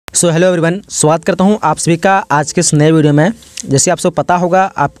Hello everyone, स्वागत करता हूं आप सभी का आज के इस नए वीडियो में। जैसे आप सब पता होगा,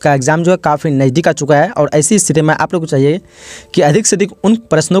 आपका एग्ज़ाम जो है काफ़ी नज़दीक आ चुका है और ऐसी स्थिति में आप लोग को चाहिए कि अधिक से अधिक उन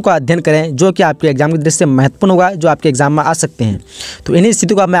प्रश्नों का अध्ययन करें जो कि आपके एग्ज़ाम की दृष्टि से महत्वपूर्ण होगा, जो आपके एग्ज़ाम में आ सकते हैं। तो इन्हीं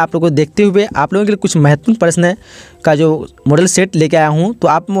स्थिति को मैं आप लोगों को देखते हुए आप लोगों के लिए कुछ महत्वपूर्ण प्रश्न का जो मॉडल सेट लेके आया हूँ। तो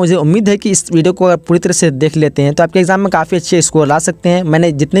आप मुझे उम्मीद है कि इस वीडियो को अगर पूरी तरह से देख लेते हैं तो आपके एग्ज़ाम में काफ़ी अच्छे स्कोर ला सकते हैं।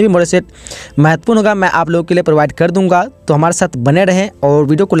 मैंने जितने भी मॉडल सेट महत्वपूर्ण होगा मैं आप लोगों के लिए प्रोवाइड कर दूँगा, तो हमारे साथ बने रहें और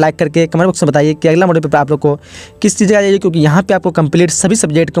वीडियो को लाइक करके कमेंट बॉक्स में बताइए कि अगला मॉडल पेपर आप लोग को किस चीज़ का चाहिए, क्योंकि यहाँ पे आपको कंप्लीट सभी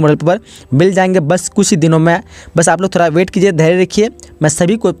सब्जेक्ट के मॉडल पेपर मिल जाएंगे बस कुछ ही दिनों में। बस आप लोग थोड़ा वेट कीजिए, धैर्य रखिए, मैं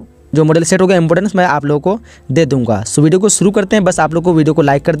सभी को जो मॉडल सेट होगा इंपॉर्टेंस मैं आप लोगों को दे दूंगा। सो वीडियो को शुरू करते हैं। बस आप लोग को वीडियो को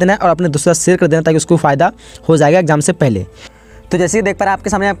लाइक कर देना है और अपने दोस्तों से शेयर कर देना ताकि उसको फ़ायदा हो जाएगा एग्जाम से पहले। तो जैसे कि देख पा रहे हैं आपके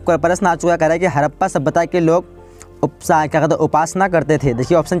सामने प्रश्न आ चुका, कह रहा है कि हड़प्पा सभ्यता के लोग उपासना करते थे।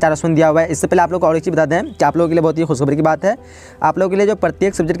 देखिए ऑप्शन 4 ऑप्शन दिया हुआ है। इससे पहले आप लोग को और एक चीज़ बता दें कि आप लोगों के लिए बहुत ही खुशखबरी की बात है। आप लोगों के लिए जो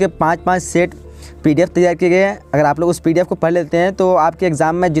प्रत्येक सब्जेक्ट के 5-5 सेट PDF तैयार किए गए हैं। अगर आप लोग उस PDF को पढ़ लेते हैं तो आपके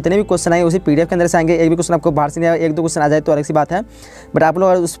एग्जाम में जितने भी क्वेश्चन आए उसी PDF के अंदर से आएंगे। एक भी क्वेश्चन आपको बाहर से नहीं आएगा, 1-2 क्वेश्चन आ जाए तो अलग सी बात है, बट आप लोग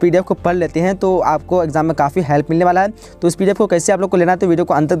अगर उस PDF को पढ़ लेते हैं तो आपको एग्जाम में काफ़ी हेल्प मिलने वाला है। तो उस PDF को कैसे आप लोग को लेना है तो वीडियो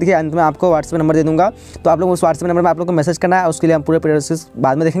को अंत तक देखिए, अंत में आपको व्हाट्सएप नंबर दे दूँगा, तो आप लोग उस व्हाट्सएप नंबर में आप लोग को मैसेज करना है। उसके लिए हम पूरे प्रोसेस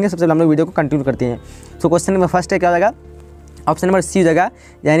बाद में देखेंगे। सबसे पहले हम लोग वीडियो को कंटिन्यू करते हैं। तो क्वेश्चन नंबर फर्स्ट है, क्या हो जाएगा? ऑप्शन नंबर सी हो जाएगा,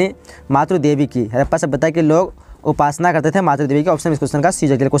 यानी मातृ देवी की। हड़प्पा सभ्यता के लोग उपासना करते थे मातृ देवी की। ऑप्शन इस क्वेश्चन का सी हो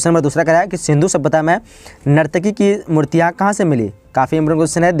जाएगा। क्वेश्चन नंबर दूसरा क्या है कि सिंधु सभ्यता में नर्तकी की मूर्तियाँ कहाँ से मिली? काफ़ी इंपॉर्टेंट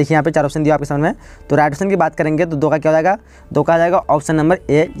क्वेश्चन है। देखिए यहाँ पे 4 ऑप्शन दिया आपके सामने, तो राइट ऑप्शन की बात करेंगे तो 2 का क्या हो जाएगा? 2 का आ जाएगा ऑप्शन नंबर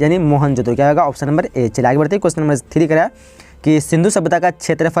ए, यानी मोहनजोदड़ो। क्या होगा? Option number A. चलिए आगे बढ़ते हैं। क्वेश्चन नंबर 3 करा कि सिंधु सभ्यता का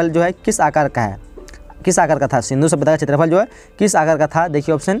क्षेत्रफल जो है किस आकार का है? किस आकार का था? सिंधु सभ्यता का क्षेत्रफल जो है किस आकार का था?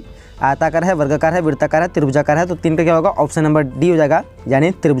 देखिए ऑप्शन आयताकार है, वर्गाकार है, वृत्ताकार है, त्रिभुजाकार है। तो 3 का क्या होगा? ऑप्शन नंबर डी हो जाएगा,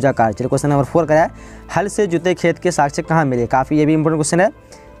 यानी त्रिभुजाकार। चलिए क्वेश्चन नंबर 4 करा है, हल से जुते खेत के साक्ष्य कहाँ मिले? काफ़ी ये भी इंपॉर्टेंट क्वेश्चन है।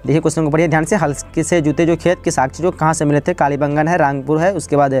 देखिए क्वेश्चन को पढ़िए ध्यान से। हल से जुते जो खेत के साक्ष्य जो कहाँ से मिले थे? कालीबंगन है, रांगपुर है,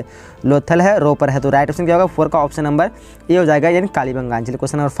 उसके बाद लोथल है, रोपर है। तो राइट ऑप्शन क्या होगा? 4 का ऑप्शन नंबर ए हो जाएगा, यानी कालीबंगन। चलिए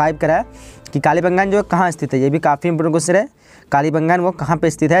क्वेश्चन नंबर 5 करा है कि कालीबंगन जो कहाँ स्थित है? ये भी काफ़ी इंपॉर्टेंट क्वेश्चन है। कालीबंगन वो कहाँ पे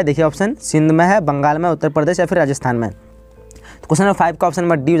स्थित है? देखिए ऑप्शन सिंध में है, बंगाल में, उत्तर प्रदेश या फिर राजस्थान में। तो क्वेश्चन नंबर 5 का ऑप्शन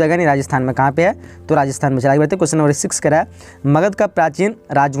नंबर डी हो जाएगा, नहीं राजस्थान में। कहाँ पे है? तो राजस्थान में। चला बढ़ते क्वेश्चन नंबर 6 करा है, मगध का प्राचीन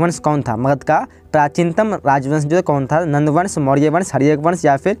राजवंश कौन था? मगध का प्राचीनतम राजवंश जो कौन था? नंदवंश, मौर्य वंश, हर्यक वंश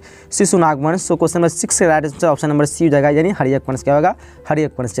या फिर शिशुनाग वंश। तो क्वेश्चन नंबर 6 का right answer option number C हो जाएगा, यानी हर्यक वंश। क्या होगा?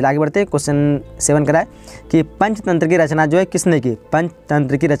 हर्यक वंश। चला आगे बढ़ते हैं। क्वेश्चन 7 करा है कि पंचतंत्र की रचना जो है किसने की?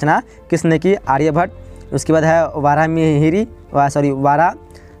 पंचतंत्र की रचना किसने की? आर्यभट्ट, उसके बाद है वारामिहिर,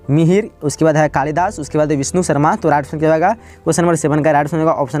 उसके बाद है कालिदास, उसके बाद है विष्णु शर्मा। तो राइट ऑप्शन क्या होगा? क्वेश्चन नंबर 7 का राइट ऑप्शन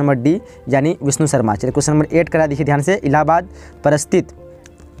होगा ऑप्शन नंबर डी, यानी विष्णु शर्मा। चलिए क्वेश्चन नंबर 8 करा, देखिए ध्यान से। इलाहाबाद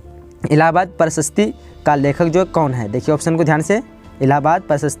प्रशस्ति का लेखक जो कौन है? देखिए ऑप्शन को ध्यान से, इलाहाबाद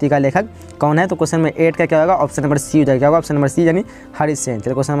प्रशस्ति का लेखक कौन है? तो क्वेश्चन नंबर 8 का क्या होगा? ऑप्शन नंबर सी हो जाएगा। क्या होगा? ऑप्शन नंबर सी, यानी हरीश सेन।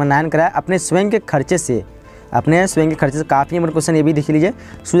 चलिए क्वेश्चन नंबर 9 करा, अपने स्वयं के खर्चे से काफ़ी इंपॉर्टेंट क्वेश्चन ये भी देख लीजिए,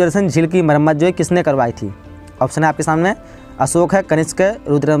 सुदर्शन झील की मरम्मत जो है किसने करवाई थी? ऑप्शन है आपके सामने, अशोक है, कनिष्क है,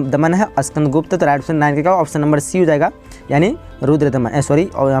 रुद्रदमन है, स्कंदगुप्त। तो राइट ऑप्शन 9 का क्या? ऑप्शन नंबर सी हो जाएगा, यानी रुद्रदमन,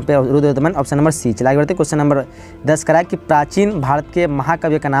 और यहाँ पे रुद्रदमन, ऑप्शन नंबर सी। चला बढ़ते क्वेश्चन नंबर 10 करा कि प्राचीन भारत के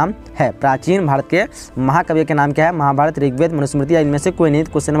महाकाव्य का नाम है। प्राचीन भारत के महाकाव्य के नाम क्या है? महाभारत, ऋग्वेद, मनुस्मृति या इनमें से कोई नहीं।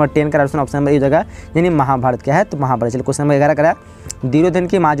 क्वेश्चन नंबर 10 का ऑप्शन नंबर ए हो जाएगा, यानी महाभारत। क्या है? तो महाभारत। चलिए क्वेश्चन नंबर 11 करा, दुर्योधन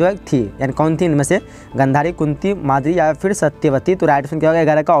की माँ जो है थी, यानी कौन थी इनमें से? गांधारी, कुंती, माद्री या फिर सत्यवती। तो राइट ऑप्शन क्या होगा?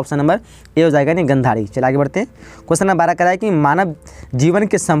 11 का ऑप्शन नंबर ए हो जाएगा, यानी गांधारी। चलिए आगे बढ़ते हैं। क्वेश्चन नंबर 12 करा है कि मानव जीवन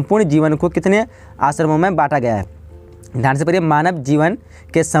के संपूर्ण जीवन को कितने आश्रमों में बांटा गया है? ध्यान से पढ़िए, मानव जीवन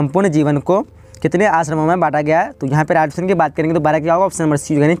के संपूर्ण जीवन को कितने आश्रमों में बांटा गया है? तो यहाँ पे राइट ऑप्शन की बात करेंगे तो 12 क्या होगा? ऑप्शन नंबर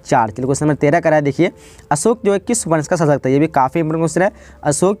सी, यानी 4। चलिए क्वेश्चन नंबर 13 करा है, देखिए अशोक जो है किस वंश का शासक था? ये भी काफ़ी इंपॉर्टेंट क्वेश्चन है।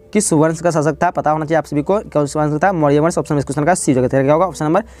 अशोक किस वंश का शासक था? पता होना चाहिए आप सभी को, क्या वंश था? मौर्य वंश। ऑप्शन इस क्वेश्चन का सी हो जाएगा। क्या होगा? Option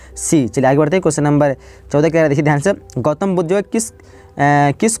number C. चलिए आगे बढ़ते हैं। क्वेश्चन नंबर 14 कह रहा है, देखिए ध्यान से, गौतम बुद्ध जो है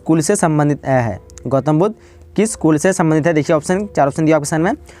किस कुल से संबंधित है? गौतम बुद्ध किस कुल से संबंधित है? देखिए ऑप्शन 4 ऑप्शन दिया आपके सामने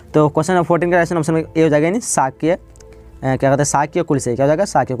में। तो क्वेश्चन नंबर 14 का ऑप्शन ए हो जाएगा, यानी शाक्य, क्या कहते हैं, शाक्य कुल से। क्या हो जाएगा?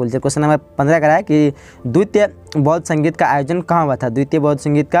 शाक्य कुल से। क्वेश्चन नंबर 15 करा है कि द्वितीय बौद्ध संगीत का आयोजन कहाँ हुआ था? द्वितीय बौद्ध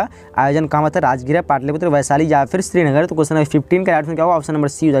संगीत का आयोजन कहाँ हुआ था? राजगीर, पाटलिपुत्र, वैशाली या फिर श्रीनगर। तो क्वेश्चन नंबर 15 का ऑप्शन क्या होगा? ऑप्शन नंबर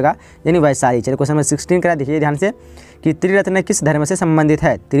सी हो जाएगा, यानी वैशाली। चलिए क्वेश्चन नंबर 16 करा, देखिए ध्यान से कि त्रिरत्न किस धर्म से संबंधित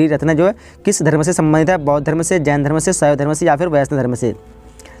है? त्रिरत्न जो है किस धर्म से संबंधित है? बौद्ध धर्म से, जैन धर्म से, शैव धर्म से या फिर वैष्णव धर्म से।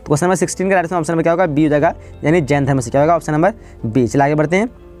 तो क्वेश्चन नंबर 16 का ऑप्शन नंबर क्या होगा? बी हो जाएगा, यानी जैन धर्म से। क्या होगा? Option number B. चलिए आगे बढ़ते हैं।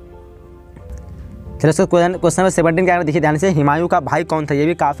 चलो इसको क्वेश्चन नंबर 17 क्या है देखिए ध्यान से, हुमायूं का भाई कौन था, ये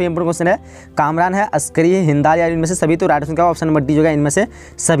भी काफ़ी इंपोर्टेंट क्वेश्चन है। कामरान है, अस्करी है, हिंदाल या इनमें से सभी, तो राइट ऑप्शन क्या होगा, ऑप्शन नंबर डी जो है इनमें से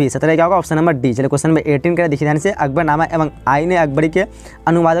सभी। 17 क्या होगा, ऑप्शन नंबर डी। चलिए क्वेश्चन नंबर 18 क्या है देखिए ध्यान से, अकबरनामा एवं आईने अकबरी के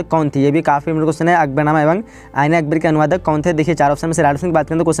अनुवादक कौन थे, ये भी काफ़ी इंपोर्टेंट क्वेश्चन है। अकबरनामा एवं आईने अकबरी के अनुवादक कौन थे, देखिए 4 ऑप्शन में से राइट ऑप्शन की बात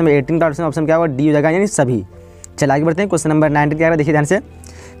करें तो क्वेश्चन नंबर 18 का ऑप्शन क्या होगा, डी हो जाएगा यानी सभी। चलिए आगे बढ़ते हैं, क्वेश्चन नंबर 19 क्या है देखिए ध्यान से,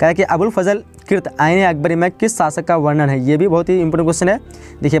 कह है कि अबुल फजल कृत आईने अकबरी में किस शासक का वर्णन है, ये भी बहुत ही इंपोर्टेंट क्वेश्चन है।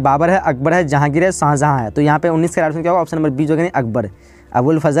 देखिए बाबर है, अकबर है, जहांगीर है, शाहजहां है, तो यहाँ पे 19 का ऑप्शन क्या होगा, ऑप्शन नंबर बी जो है अकबर।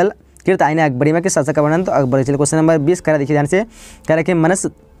 अबुल फजल कृत आईने अकबरी में किस शासक का वर्णन, तो अकबर। चलिए क्वेश्चन नंबर 20 कह रहा है देखिए ध्यान से, कह रहा है कि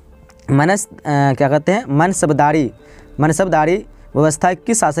क्या कहते हैं मनसबदारी व्यवस्था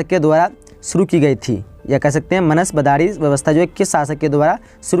किस शासक के द्वारा शुरू की गई थी, या कह सकते हैं मनसबदारी व्यवस्था जो है किस शासक के द्वारा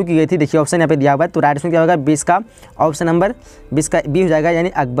शुरू की गई थी। देखिए ऑप्शन यहाँ पे दिया हुआ है, तो राइट ऑप्शन क्या होगा, 20 का ऑप्शन नंबर 20 का बी हो जाएगा यानी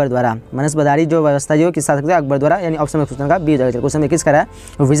अकबर द्वारा। मनसबदारी जो व्यवस्था जो किस शासक द्वारा, अकबर द्वारा, यानी ऑप्शन नंबर क्वेश्चन का बी हो जाएगा। क्वेश्चन 21 करा है,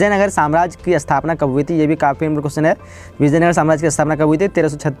 विजयनगर साम्राज्य की स्थापना कब हुई थी, ये भी काफ़ी इंपोर्टेंट क्वेश्चन है। विजयनगर साम्राज्य की स्थापना कब हुई थी,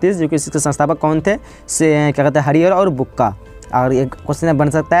 1336, जो कि इसके संस्थापक कौन थे, क्या कहते हैं हरिहर और बुक्का। और एक क्वेश्चन बन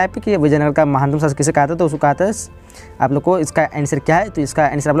सकता है कि विजयनगर का महानतम शासक किसे कहा था, तो उसको कहा था, आप लोग को इसका आंसर क्या है, तो इसका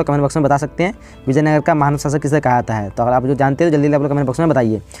आंसर आप लोग कमेंट बॉक्स में बता सकते हैं, विजयनगर का महानतम शासक किसे कहा था है। तो अगर आप जो जानते हो जल्दी आप लोग कमेंट बॉक्स में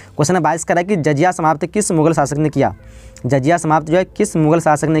बताइए। क्वेश्चन 22 करा कि जजिया समाप्त किस मुगल शासक ने किया, जजिया समाप्त जो है किस मुगल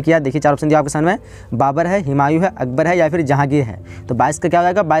शासक ने किया। देखिए 4 ऑप्शन दिया आपके सामने, बाबर है, हुमायूं है, अकबर है या फिर जहांगीर है। तो 22 का क्या हो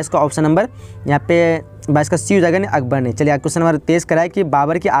जाएगा, 22 का ऑप्शन नंबर यहाँ पे 22 का सी हो जाएगा नहीं अकबर ने। चलिए क्वेश्चन नंबर 23 कराए कि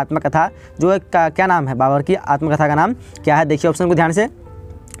बाबर की आत्मकथा जो है क्या नाम है, बाबर की आत्मकथा का नाम क्या है। देखिए ऑप्शन को ध्यान से,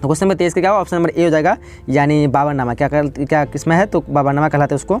 तो क्वेश्चन नंबर 23 का क्या होगा, ऑप्शन नंबर ए हो जाएगा यानी बाबरनामा। क्या किसमें है, तो बाबरनामा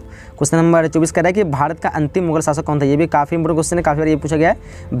कहलाते हैं उसको। क्वेश्चन नंबर 24 कह रहा है कि भारत का अंतिम मुगल शासक कौन था, ये भी काफ़ी इंपोर्टेंट क्वेश्चन है, काफ़ी बार ये पूछा गया है।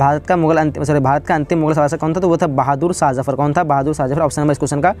 भारत का अंतिम मुगल शासक कौन था, तो वो था बहादुर शाह जफर। कौन था, बहादुर शाह जफर। ऑप्शन नंबर इस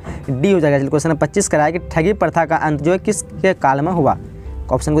क्वेश्चन का डी हो जाएगा। चलिए क्वेश्चन नंबर 25 कह रहा है कि ठगी प्रथा का अंत जो है किसके काल में हुआ।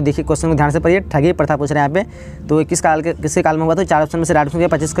 ऑप्शन को देखिए, क्वेश्चन को ध्यान से पढ़िए, ठगी प्रथा पूछ रहे हैं यहाँ पे, तो किसके काल में हुआ, तो 4 ऑप्शन में से राइट ऑप्शन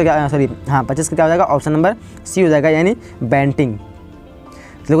 25 का 25 का क्या हो जाएगा, ऑप्शन नंबर सी हो जाएगा यानी बैंटिंग।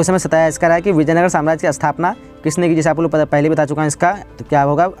 चलिए क्वेश्चन में 27 का है कि विजयनगर साम्राज्य की स्थापना किसने की, जैसे आप लोग पहले बता चुका है इसका, तो क्या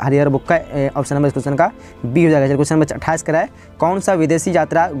होगा हरिहर बुक्का। ऑप्शन नंबर इस क्वेश्चन का बी हो जाएगा। चलिए क्वेश्चन नंबर 28 का है, कौन सा विदेशी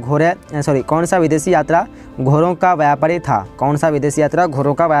यात्रा घोड़ों का व्यापारी था, कौन सा विदेशी यात्रा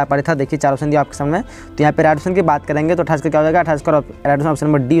घोड़ों का व्यापारी था। देखिए 4 ऑप्शन दिया आपके सामने, तो यहाँ पे राइट ऑप्शन की बात करेंगे तो 28 का क्या हो जाएगा, 28 का राइट ऑप्शन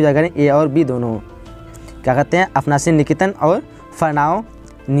नंबर डी हो जाएगा, ए और बी दोनों। क्या कहते हैं, अफनासिन निकितन और फरनाओ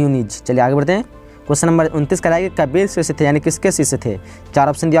न्यूनीज। चलिए आगे बढ़ते हैं। क्वेश्चन नंबर 29 कराएंगे, कबीर शिष्य थे यानी किसके शिष्य थे। 4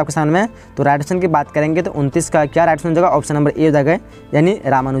 ऑप्शन दिया आपके सामने में, तो राइट ऑप्शन की बात करेंगे तो 29 का क्या राइट ऑप्शन हो जाएगा, ऑप्शन नंबर ए हो जाएगा यानी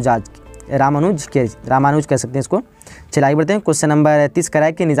रामानुज कह सकते हैं इसको। चलिए आगे बढ़ते हैं। क्वेश्चन नंबर 30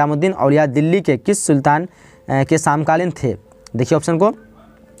 कराए कि निजामुद्दीन औलिया दिल्ली के किस सुल्तान के समकालीन थे। देखिए ऑप्शन को,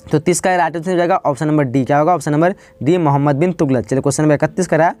 तो 30 का राइट ऑप्शन हो जाएगा ऑप्शन नंबर डी। क्या होगा, ऑप्शन नंबर डी मोहम्मद बिन तुगलक। चलिए क्वेश्चन नंबर 31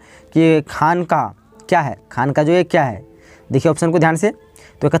 कराया कि खान का क्या है, खान का जो है क्या है। देखिए ऑप्शन को ध्यान से,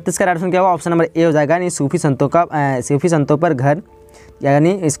 तो 31 का राइट ऑप्शन क्या होगा, ऑप्शन नंबर ए हो जाएगा यानी सूफी संतों पर घर,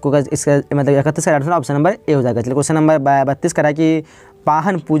 यानी इसका मतलब 31 का right option option number A हो जाएगा। चलिए क्वेश्चन नंबर 32 करा कि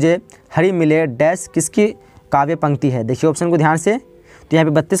पाहन पूजे हरि मिले डैश किसकी काव्य पंक्ति है। देखिए ऑप्शन को ध्यान से, तो यहाँ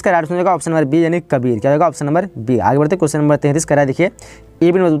पे 32 का राइट ऑप्शन होगा ऑप्शन नंबर बी यानी कबीर। क्या होगा, ऑप्शन नंबर बी। आगे बढ़ते क्वेश्चन नंबर 33 करा, देखिए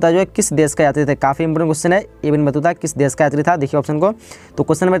इब्न बतूता जो है किस देश का यात्री थे। काफ़ी इंपोर्टेंट क्वेश्चन है, इब्न बतूता किस देश का यात्री था। देखिए ऑप्शन को, तो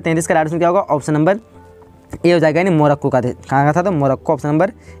क्वेश्चन नंबर 33 का राइट ऑप्शन क्या होगा, ऑप्शन नंबर ए हो जाएगा यानी मोरक्को का थे। कहाँ का था, तो मोरक्को। ऑप्शन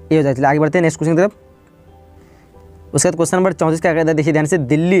नंबर ए हो जाएगा। आगे बढ़ते हैं नेक्स्ट क्वेश्चन की तरफ। उसके बाद क्वेश्चन नंबर 34 क्या कहता है, देखिए ध्यान से,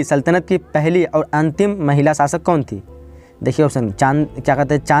 दिल्ली सल्तनत की पहली और अंतिम महिला शासक कौन थी। देखिए ऑप्शन क्या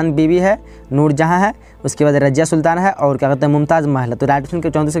कहते हैं, चांद बीवी है, नूरजहां है, उसके बाद रजिया सुल्तान है और क्या कहते हैं मुमताज़ महल। तो राइट ऑप्शन के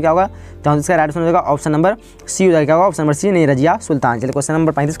 34 से क्या होगा, 34 का राइट ऑप्शन हो जाएगा ऑप्शन नंबर सी हो जाएगा। क्या होगा, ऑप्शन नंबर सी नहीं, रजिया सुल्तान। चलिए क्वेश्चन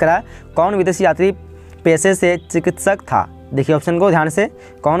नंबर 35 का है, कौन विदेशी यात्री पेशे से चिकित्सक था। देखिए ऑप्शन को ध्यान से,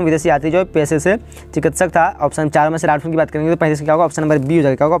 कौन विदेशी यात्री जो पेशे से चिकित्सक था। ऑप्शन 4 में से राइट ऑप्शन की बात करेंगे तो 35 क्या होगा, ऑप्शन नंबर बी हो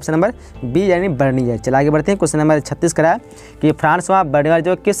जाएगा। क्या होगा, ऑप्शन नंबर बी यानी बर्नियर। चलिए आगे बढ़ते हैं। क्वेश्चन नंबर 36 करा कि फ्रांसवा बर्नियर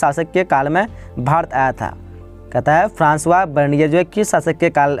जो किस शासक के काल में भारत आया था। कहता है फ्रांसवा बर्नियर जो है किस शासक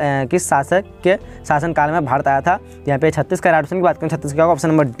के शासन काल में भारत आया था। यहाँ पे 36 का राइट ऑप्शन की बात करें, 36 क्या होगा, ऑप्शन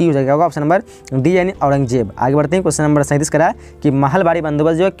नंबर डी हो जाएगा। होगा ऑप्शन नंबर डी यानी औरंगजेब। आगे बढ़ते हैं। क्वेश्चन नंबर 37 करा कि महलबारी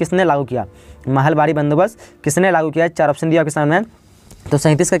बंदोबस्त जो है किसने लागू किया। महलबारी बंदोबस्त किसने लागू किया, 4 ऑप्शन दिया आपके सामने। तो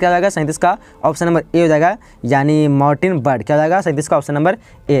 37 का क्या हो जाएगा, 37 का ऑप्शन नंबर ए हो जाएगा यानी मार्टिन बर्ड। क्या हो जाएगा, 37 का ऑप्शन नंबर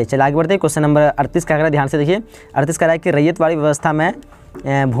ए। चलिए आगे बढ़ते हैं। क्वेश्चन नंबर 38 का ध्यान से देखिए, 38 का है कि रैयत वाली व्यवस्था में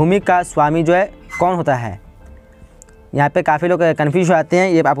भूमि का स्वामी जो है कौन होता है। यहाँ पे काफ़ी लोग कन्फ्यूज हो जाते हैं,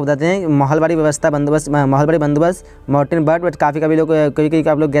 ये आपको बताते हैं माहौलबाड़ी व्यवस्था बंदोबस्त, माहौलबाड़ी बंदोबस्त माउंटेन बर्ड, बट कभी लोग कभी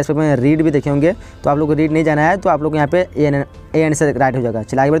आप लोग गैस पेपर में रीड भी देखे होंगे, तो आप लोग को रीड नहीं जाना है, तो आप लोग यहाँ पे ए आंसर राइट हो जाएगा।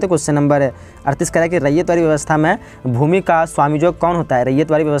 चलिए आगे बढ़ते हैं। क्वेश्चन नंबर 38 कह रहा है कि रैयतवारी व्यवस्था में भूमि का स्वामी जो कौन होता है,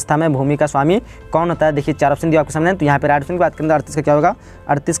 रैयतवारी व्यवस्था में भूमि का स्वामी कौन होता है। देखिए 4 ऑप्शन दिया आपके सामने, तो यहाँ पे राइट ऑप्शन की बात करें तो 38 का क्या होगा,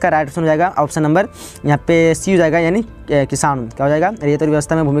 38 का राइट ऑप्शन हो जाएगा ऑप्शन नंबर यहाँ पे सी हो जाएगा, यानी किसान। क्या हो जाएगा, रैयतवारी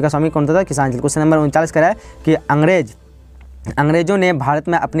व्यवस्था में भूमि का स्वामी कौन होता है, किसान। क्वेश्चन नंबर 39 कह रहा है कि अंग्रेजों ने भारत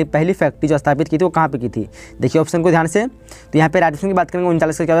में अपनी पहली फैक्ट्री जो स्थापित की थी वो कहाँ पे की थी। देखिए ऑप्शन को ध्यान से, तो यहाँ पे राइट ऑप्शन की बात करेंगे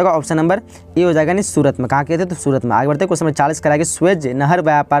 39 का क्या होगा, ऑप्शन नंबर ए हो जाएगा, नहीं सूरत में। कहाँ किए थे, तो सूरत में। आगे बढ़ते हैं। क्वेश्चन नंबर 40 कराएंगे स्वेज नहर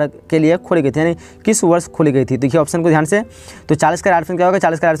व्यापार के लिए खोली गई थी, यानी किस वर्ष खोली गई थी। देखिए ऑप्शन को ध्यान से, तो 40 का राइट ऑप्शन क्या होगा,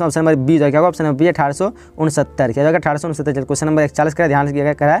 40 का राइट ऑप्शन नंबर बी जाएगा, ऑप्शन नंबर बी 1869 क्या होगा, 1869। क्वेश्चन नंबर 41 का ध्यान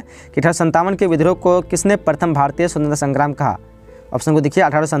से करा है कि 1857 के विद्रोह को किसने प्रथम भारतीय स्वतंत्रता संग्राम कहा। ऑप्शन को देखिए,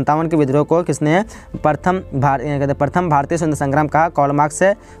 1857 के विद्रोह को किसने प्रथम भारतीय स्वतंत्रता संग्राम कहा, कार्ल मार्क्स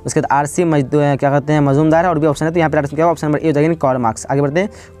है। उसके बाद आरसी क्या कहते हैं मजूमदार है, और भी ऑप्शन है, तो यहाँ पे क्या ऑप्शन नंबर ए हो जाएगा, कार्ल मार्क्स। आगे बढ़ते हैं।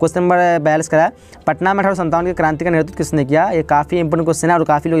 क्वेश्चन नंबर 42 करा है पटना में 1857 की क्रांति का नेतृत्व किसने किया। ये काफ़ी इंपॉर्टेंट क्वेश्चन है और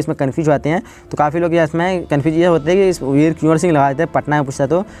काफ़ी लोग इसमें कन्फ्यूज होते हैं। तो काफ़ी लोग इसमें कन्फ्यूज ये होते हैं कि इस वीर कुंवर सिंह लगा देते हैं, पटना में पूछता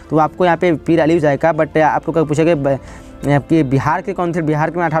तो आपको यहाँ पे पीर अली हो जाएगा, बट आप लोग पूछेंगे कि बिहार के कौन थे, बिहार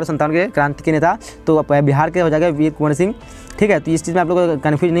के 1857 के क्रांति के नेता, तो बिहार के हो जाएगा वीर कुंवर सिंह। ठीक है, तो इस चीज़ में आप लोग को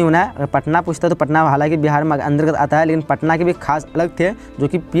कन्फ्यूज नहीं होना है। पटना पूछता तो पटना हालांकि बिहार में अंतर्गत आता है, लेकिन पटना के भी खास अलग थे जो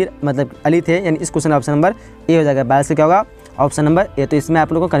कि पीर मतलब अली थे, यानी इस क्वेश्चन ऑप्शन नंबर ए हो जाएगा। 42 से क्या होगा, ऑप्शन नंबर ए। तो इसमें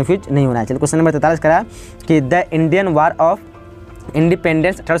आप लोग को कन्फ्यूज नहीं होना है। चलिए क्वेश्चन नंबर 43 करा कि the Indian war of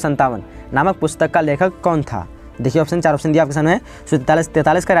independence 1857 नामक पुस्तक का लेखक कौन था। देखिए ऑप्शन 4 ऑप्शन दिया आपके सामने।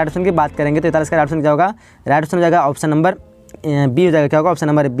 43 का राइट ऑप्शन की बात करेंगे तो 43 का राइट ऑप्शन क्या होगा, राइट ऑप्शन हो जाएगा ऑप्शन नंबर बी हो जाएगा। क्या होगा, ऑप्शन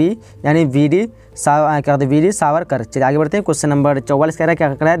नंबर बी, यानी वी.डी. सावरकर। चलिए आगे बढ़ते हैं। क्वेश्चन नंबर 44 कह रहा है, क्या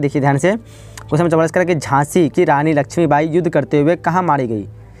कर रहा है, देखिए ध्यान से। क्वेश्चन नंबर 44 कह रहा है कि झांसी की रानी लक्ष्मीबाई युद्ध करते हुए कहाँ मारी गई।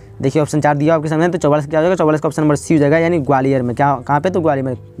 देखिए ऑप्शन 4 दिया आपके सामने, तो 44 क्या हो जाएगा, 44 का ऑप्शन नंबर सी हो जाएगा, यानी ग्वालियर में। क्या कहाँ पे, तो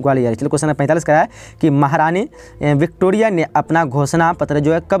ग्वालियर। चलिए क्वेश्चन नंबर 45 कह रहा है कि महारानी विक्टोरिया ने अपना घोषणा पत्र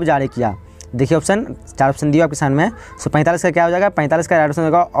जो है कब जारी किया। देखिए ऑप्शन 4 ऑप्शन दिया आपके सामने में। सो 45 का क्या हो जाएगा, 45 का राइट ऑप्शन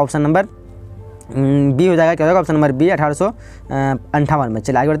होगा ऑप्शन नंबर बी हो जाएगा। क्या होगा, ऑप्शन नंबर बी 1858 में।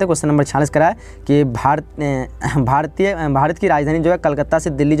 चलिए आगे बढ़ते हैं। क्वेश्चन नंबर 46 करा है कि भारत की राजधानी जो है कलकत्ता से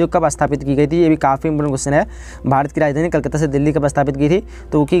दिल्ली जो कब स्थापित की गई थी। ये भी काफ़ी इंपोर्टेंट क्वेश्चन है। भारत की राजधानी कलकत्ता से दिल्ली कब स्थापित की थी,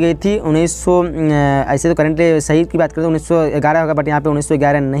 तो वो की गई थी 1900, ऐसे तो करंटली सही की बात करें तो 1911 होगा, बट यहाँ पे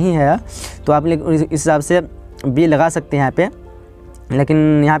 1911 नहीं है, तो आप इस हिसाब से बी लगा सकते हैं यहाँ पे,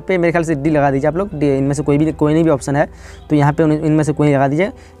 लेकिन यहाँ पे मेरे ख्याल से डी लगा दीजिए आप लोग। डी इनमें से कोई नहीं भी ऑप्शन है, तो यहाँ पे इनमें से कोई नहीं लगा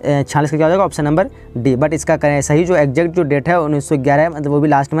दीजिए। 46 का क्या हो जाएगा, ऑप्शन नंबर डी। बट इसका सही जो एग्जैक्ट जो डेट है 1911 है, मतलब वो भी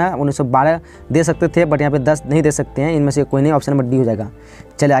लास्ट में 1912 दे सकते थे, बट यहाँ पे 10 नहीं दे सकते हैं। इनमें से कोई नहीं, ऑप्शन नंबर डी हो जाएगा।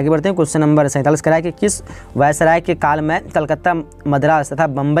 चलिए आगे बढ़ते हैं। क्वेश्चन नंबर 47 करा है कि किस वायसराय के काल में कलकत्ता, मद्रास तथा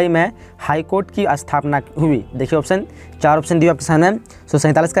बम्बई में हाई कोर्ट की स्थापना हुई। देखिए ऑप्शन 4 ऑप्शन दिए आपके सामने। सो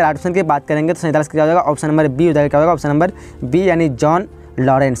 47 का राइट ऑप्शन की बात करेंगे तो 47 का क्या हो जाएगा, ऑप्शन नंबर बी हो जाएगा। क्या होगा, ऑप्शन नंबर बी, यानी जॉन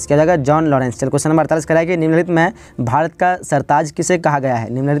लॉरेंस। क्या हो जाएगा, जॉन लॉरेंस। चलिए क्वेश्चन नंबर 48 कराया कि निम्नलिखित में भारत का सरताज किसे कहा गया है।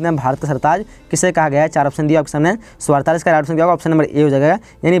 निम्नलिखित में भारत का सरताज किसे कहा गया है। 4 ऑप्शन दिया आपके सामने। सो 48 का राइट ऑप्शन क्या होगा, ऑप्शन नंबर ए हो जाएगा,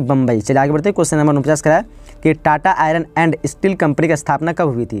 यानी बम्बई। चलिए आगे बढ़ते हैं। क्वेश्चन नंबर 49 कराया कि Tata iron and steel company की स्थापना कब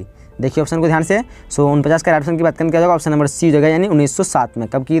हुई थी। देखिए ऑप्शन को ध्यान से। सो 49 का राइट ऑप्शन की बात करें क्या होगा, ऑप्शन नंबर सी हो जाएगा, यानी 1907 में।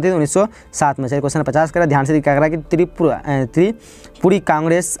 कब की थी, 1907 में। चलिए क्वेश्चन 50 का ध्यान से क्या करा कि त्रिपुरी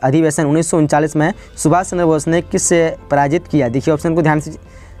कांग्रेस अधिवेशन 1939 में सुभाष चंद्र बोस ने किससे पराजित किया। देखिए ऑप्शन को ध्यान से,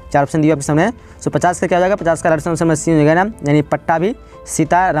 4 ऑप्शन दिए आपके सामने। सो 50 का क्या हो जाएगा, 50 का राइट ऑप्शन नंबर सी हो जाएगा ना, यानी पट्टाभी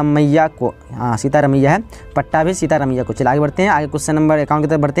सीतारमैया को। हाँ, सीतारमैया है, पट्टाभी सीतारमैया को। चलिए आगे बढ़ते हैं। आगे क्वेश्चन नंबर 51 की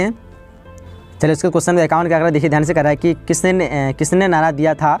तरफ बढ़ते हैं। चलिए उसके क्वेश्चन नंबर 51 क्या कर रहा है, देखिए ध्यान से कर रहा है कि किसने नारा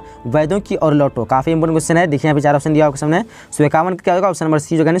दिया था वैद्यों की और लौटो। काफ़ी इंपोर्टेंट क्वेश्चन है। देखिए यहाँ पे 4 ऑप्शन दिया आपके सामने। सो 51 क्या होगा, ऑप्शन नंबर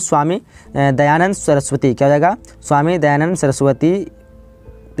सी हो जाएगा, स्वामी दयानंद सरस्वती। क्या हो जाएगा, स्वामी दयानंद सरस्वती।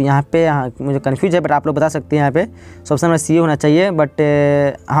 तो यहाँ पे मुझे कन्फ्यूज है, बट आप लोग बता सकते हैं यहाँ पे। सो ऑप्शन नंबर सी होना चाहिए, बट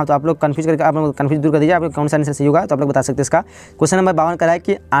हाँ, तो आप लोग कन्फ्यूज करके आप लोग कन्फ्यूज दूर कर दीजिए। आप लोग कौन सा आंसर सही होगा, तो आप लोग बता सकते हैं इसका। क्वेश्चन नंबर 52 का है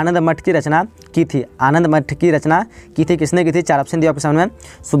कि आनंद मठ की रचना की थी। आनंद मठ की रचना की थी, किसने की थी। 4 ऑप्शन दिया आपके सामने।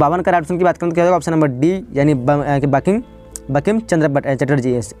 सो 52 का ऑप्शन की बात करें तो क्या होगा, ऑप्शन नंबर डी, यानी बंकिम चंद्र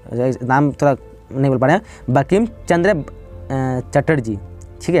चटर्जी। नाम थोड़ा नहीं बोल पा रहे हैं, बंकिम चंद्र चटर्जी।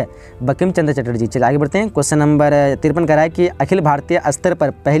 ठीक है, बंकिम चंद्र चटर्जी। चलिए आगे बढ़ते हैं। क्वेश्चन नंबर 53 का है कि अखिल भारतीय स्तर पर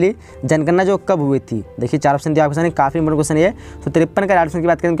पहली जनगणना जो कब हुई थी। देखिए 4 ऑप्शन दिया आपके सामने, काफ़ी इंपोर्टेंट क्वेश्चन है। तो 53 का ऑप्शन की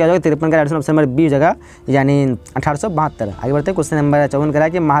बात करें तो क्या होगा, 53 का ऑप्शन नंबर बी हो जाएगा, यानी 1872। आगे बढ़ते हैं। क्वेश्चन नंबर 54 का है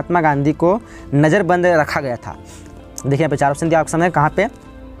कि महात्मा गांधी को नज़रबंद रखा गया था। देखिए यहाँ पे 4 ऑप्शन दिया आपके सामने, कहाँ पे,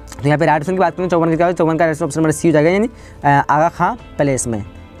 तो यहाँ पे राइट ऑप्शन की बात करें 54 का क्या होगा, 54 का ऑप्शन नंबर सी हो जाएगा, यानी आगा खां पैलेस में।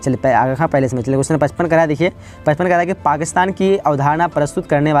 चलिए आगे का पहले इसमें चलिए क्वेश्चन 55 करा देखिए। 55 करा कि पाकिस्तान की अवधारणा प्रस्तुत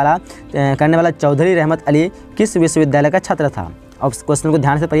करने वाला चौधरी रहमत अली किस विश्वविद्यालय का छात्र था। अब क्वेश्चन को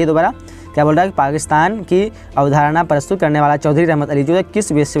ध्यान से पढ़िए दोबारा। क्या बोल रहा है कि पाकिस्तान की अवधारणा प्रस्तुत करने वाला चौधरी रहमत अली जो है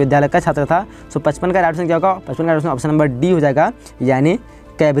किस विश्वविद्यालय का छात्र था। सो 55 का ऑप्शन क्या होगा। 55 का ऑप्शन नंबर डी हो जाएगा, यानी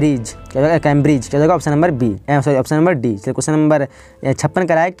कैम्ब्रिज। क्या होगा, कैम्ब्रिज। क्या होगा, option number B, sorry option number D. चलिए क्वेश्चन नंबर 56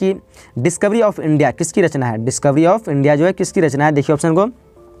 करा है कि डिस्कवरी ऑफ इंडिया किसकी रचना है। डिस्कवरी ऑफ इंडिया जो है किसकी रचना है, देखिए ऑप्शन को।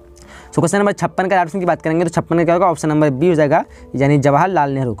 सो क्वेश्चन नंबर 56 का ऑप्शन की बात करेंगे तो 56 का क्या होगा, ऑप्शन नंबर बी हो जाएगा, यानी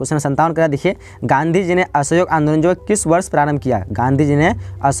जवाहरलाल नेहरू। क्वेश्चन 57 का देखिए, गांधी जी ने असहयोग आंदोलन जो है किस वर्ष प्रारंभ किया। गांधी जी ने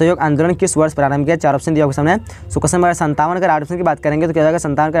असहयोग आंदोलन किस वर्ष प्रारंभ किया। 4 ऑप्शन दिया आपके सामने। सो क्वेश्चन नंबर 57 का ऑप्शन की बात करेंगे तो क्या हो जाएगा,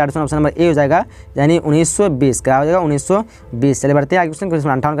 57 का ऑप्शन नंबर ए हो जाएगा, यानी 1920। क्या हो जाएगा, 1920। चलिए बढ़ते हैं आगे। क्वेश्चन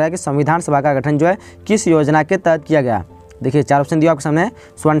 58 का है कि संविधान सभा का गठन जो है किस योजना के तहत किया गया। देखिए 4 ऑप्शन दिया आपके सामने।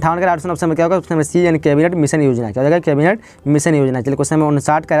 58 का ऑप्शन में क्या होगा, ऑप्शन नंबर सी, यानी कैबिनेट मिशन योजना। क्या हो जाएगा, कैबिनेट मिशन योजना। चलिए क्वेश्चन नंबर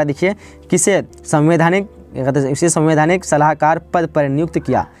 59 का देखिए, किसे संवैधानिक सलाहकार पद पर नियुक्त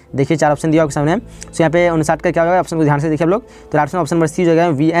किया। देखिए 4 ऑप्शन दिया आपके सामने। तो यहाँ पे 59 का क्या होगा, ऑप्शन को ध्यान से देखिए आप लोग। तो ऑप्शन नंबर सी हो जाएगा,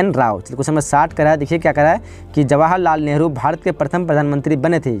 V.N. राव। चलिए क्वेश्चन नंबर 60 का देखिए क्या करा है कि जवाहरलाल नेहरू भारत के प्रथम प्रधानमंत्री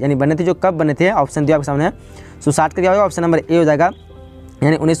बने थे, यानी बने थे जो कब बने थे, ऑप्शन दिया आपके सामने। सो 60 का क्या होगा, ऑप्शन नंबर ए हो जाएगा,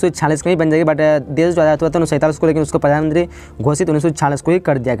 यानी 1946 में ही बन जाएगी, बट देश जो आज़ाद हुआ था 1947 को, लेकिन उसको प्रधानमंत्री घोषित 1946 को ही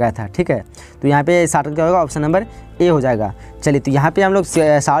कर दिया गया था। ठीक है, तो यहाँ पे 60 क्या होगा, ऑप्शन नंबर ए हो जाएगा। चलिए तो यहाँ पे हम लोग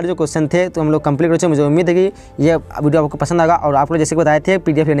 60 जो क्वेश्चन थे तो हम लोग कंप्लीट हो चुके। मुझे उम्मीद है कि ये वीडियो आपको पसंद आएगा। और आप लोग जैसे बताए थे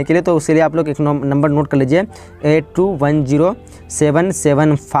PDF लेने के लिए, तो उसके लिए आप लोग एक नंबर नोट कर लीजिए,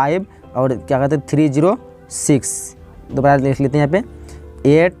 82107775 और क्या कहते हैं 306। दोबारा देख लेते हैं यहाँ पे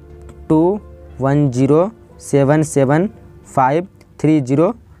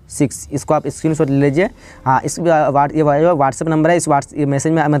 8210775306। इसको आप स्क्रीनशॉट ले लीजिए। हाँ, इस ये व्हाट्सएप नंबर है। इस मैसेज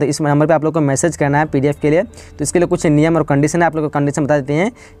में मतलब इस नंबर पे आप लोग को मैसेज करना है PDF के लिए। तो इसके लिए कुछ नियम और कंडीशन है, आप लोग को कंडीशन बता देते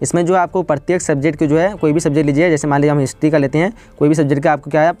हैं। इसमें जो आपको प्रत्येक सब्जेक्ट के जो है, कोई भी सब्जेक्ट लीजिए, जैसे मान लीजिए हम हिस्ट्री का लेते हैं, कोई भी सब्जेक्ट का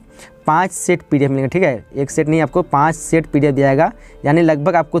आपको क्या है 5 सेट PDF मिलेंगे। ठीक है, एक सेट नहीं, आपको 5 सेट PDF दिया जाएगा, यानी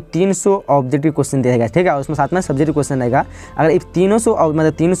लगभग आपको 300 ऑब्जेक्टिव क्वेश्चन दिया जाएगा। ठीक है, उसमें साथ में सब्जेक्ट क्वेश्चन रहेगा। अगर इस 300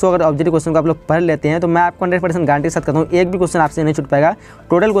 अगर ऑब्जेक्टिव क्वेश्चन को आप लोग पढ़ लेते हैं तो मैं आपको 100% गारंटी के साथ कहता हूँ एक भी क्वेश्चन आपसे नहीं छूट पाएगा।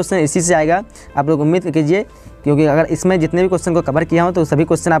 टोटल क्वेश्चन इसी से आएगा, आप लोग उम्मीद कीजिए, क्योंकि अगर इसमें जितने भी क्वेश्चन को कवर किया हो तो सभी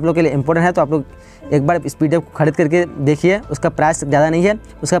क्वेश्चन आप लोग के लिए इंपॉर्टेंट है। तो आप लोग एक बार इस PDF को खरीद करके देखिए। उसका प्राइस ज़्यादा नहीं है,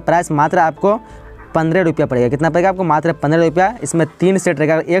 उसका प्राइस मात्र आपको 15 रुपया पड़ेगा। कितना पड़ेगा आपको, मात्र 15 रुपया। इसमें 3 सेट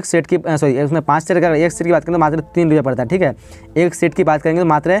रहेगा, एक सेट की इसमें 5 सेट रहेगा, एक सेट की बात करें तो मात्र 3 रुपया पड़ता है। ठीक है, एक सेट की बात करेंगे तो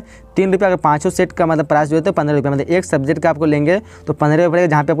मात्र 3 रुपया। अगर 5 सेट का मतलब प्राइस जो है तो 15 रुपया, मतलब एक सब्जेक्ट का आपको लेंगे तो 15 रुपये पड़ेगा,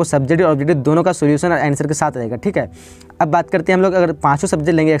 जहाँ पे आपको सब्जेक्ट और ऑब्जेक्टिव दोनों का सोल्यूशन और आंसर के साथ रहेगा। ठीक है, अब बात करते हैं हम लोग, अगर 5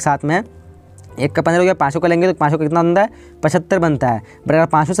 सब्जेक्ट लेंगे एक साथ में, एक का 15 रुपया, 5 का लेंगे तो 5 का कितना बनता है, 75 बनता है। बट अगर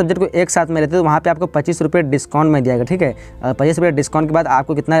 5 सब्जेक्ट को एक साथ में लेते तो वहाँ पे आपको 25 रुपये डिस्काउंट में दिया जाएगा। ठीक है, 25 रुपये डिस्काउंट के बाद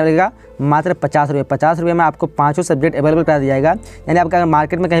आपको कितना लगेगा, मात्र 50 रुपये। 50 रुपये में आपको 5 सब्जेक्ट अवेलेबल करा दिया जाएगा। यानी आप अगर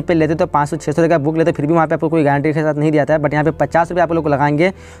मार्केट में कहीं पे लेते तो 500-600 का बुक लेते, फिर भी वहाँ पे आपको कोई गारंटी के साथ नहीं दिया था। बट यहाँ पे 50 रुपये आप लोग को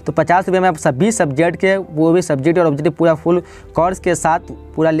लगाएंगे तो 50 रुपये में आप सभी सब्जेक्ट के, वो भी सब्जेक्ट और ऑब्जेक्टिव पूरा फुल कोर्स के साथ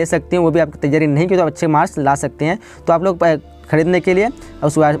पूरा ले सकते हैं। वो भी आपकी तैयारी नहीं की तो अच्छे मार्क्स ला सकते हैं। तो आप लोग खरीदने के लिए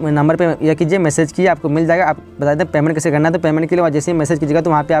उस नंबर पे यह कीजिए, मैसेज कीजिए, आपको मिल जाएगा। आप बता दें पेमेंट कैसे करना है, तो पेमेंट के लिए जैसे ही मैसेज कीजिएगा तो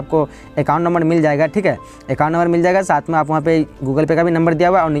वहाँ पे आपको अकाउंट नंबर मिल जाएगा। ठीक है, अकाउंट नंबर मिल जाएगा, साथ में आप वहाँ पे गूगल पे का भी नंबर दिया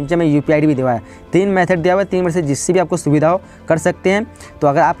हुआ है और नीचे में UPI ID भी दिया हुआ है। 3 मेथड दिया हुआ है, 3 में से जिससे भी आपको सुविधा हो कर सकते हैं। तो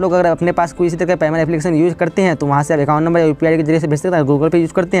अगर आप लोग अपने पास कोई इसी तरह का पेमेंट एप्लीकेशन यूज़ करते हैं तो वहाँ से आप अकाउंट नंबर या UPI के जरिए से भेज सकते हैं। गूगल पे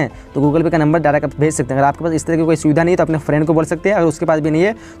यूज़ करते हैं तो गूगल पे का नंबर डायरेक्ट आप भेज सकते हैं। अगर आपके पास इस तरह की कोई सुविधा नहीं है तो अपने फ्रेंड को बोल सकते हैं। अगर उसके पास भी नहीं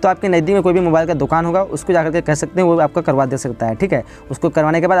है तो आपके नज़दीक में कोई भी मोबाइल का दुकान होगा, उसको जाकर के कह सकते हैं, वो आपका करवा दे सकता है। ठीक है, उसको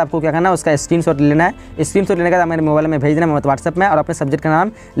करवाने के बाद आपको क्या करना है, उसका स्क्रीनशॉट लेना है। स्क्रीनशॉट लेने के बाद मेरे मोबाइल में भेज देना व्हाट्सएप में, और अपने सब्जेक्ट का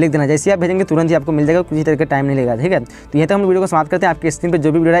नाम लिख देना। जैसे आप भेजेंगे तुरंत ही आपको मिल जाएगा, किसी तरह का टाइम नहीं लगेगा। ठीक है, तो यहीं तक हम वीडियो को समाप्त करते हैं। आपके स्क्रीन पर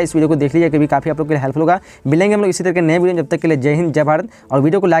जो भी वीडियो है इस वीडियो को देख लीजिए, कभी काफ़ी आप लोग के लिए हेल्पफुल होगा। मिलेंगे हम लोग इसी तरह के नए वीडियो। जब तक के लिए जय हिंद, जय भारत। और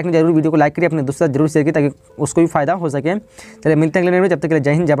वीडियो को लाइक नहीं, जरूर वीडियो को लाइक करिए, अपने दोस्तों जरूर शेयर करिए ताकि उसको भी फायदा हो सके। चलिए मिलते हैं अगले वीडियो में, जब तक के लिए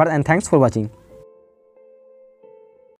जय हिंद, जय Bharat and thanks for watching.